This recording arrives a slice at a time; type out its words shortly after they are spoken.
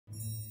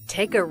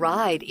Take a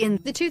ride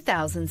in the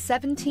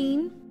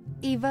 2017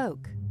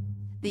 Evoque.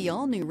 The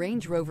all-new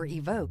Range Rover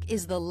Evoque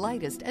is the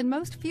lightest and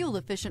most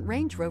fuel-efficient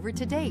Range Rover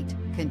to date,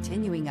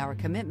 continuing our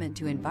commitment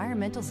to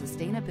environmental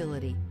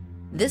sustainability.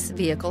 This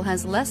vehicle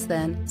has less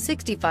than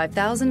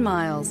 65,000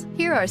 miles.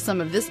 Here are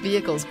some of this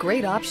vehicle's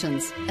great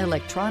options: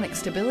 electronic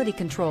stability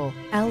control,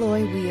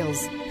 alloy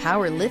wheels,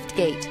 power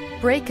liftgate,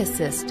 brake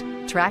assist,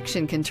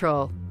 traction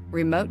control,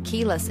 remote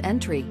keyless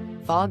entry,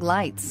 fog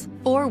lights,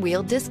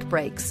 four-wheel disc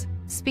brakes,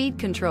 speed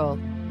control,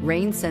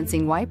 rain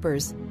sensing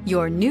wipers.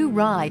 Your new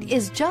ride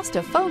is just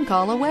a phone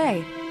call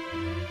away.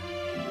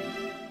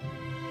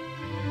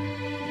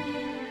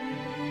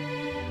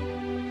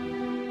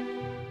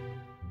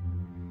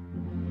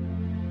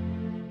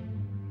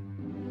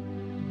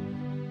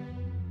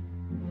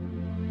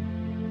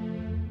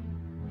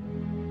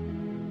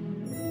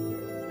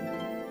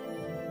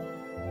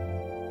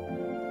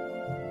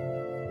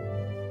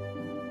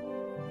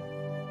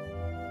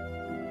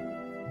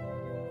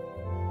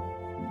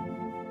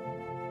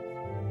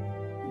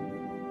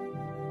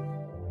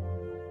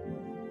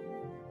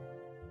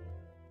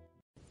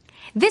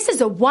 This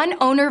is a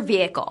one-owner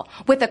vehicle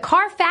with a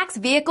Carfax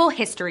Vehicle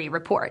History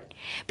Report.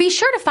 Be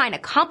sure to find a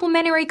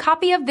complimentary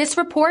copy of this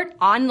report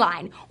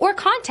online or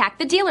contact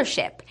the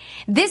dealership.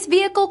 This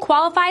vehicle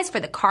qualifies for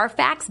the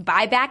Carfax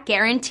Buyback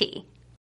Guarantee.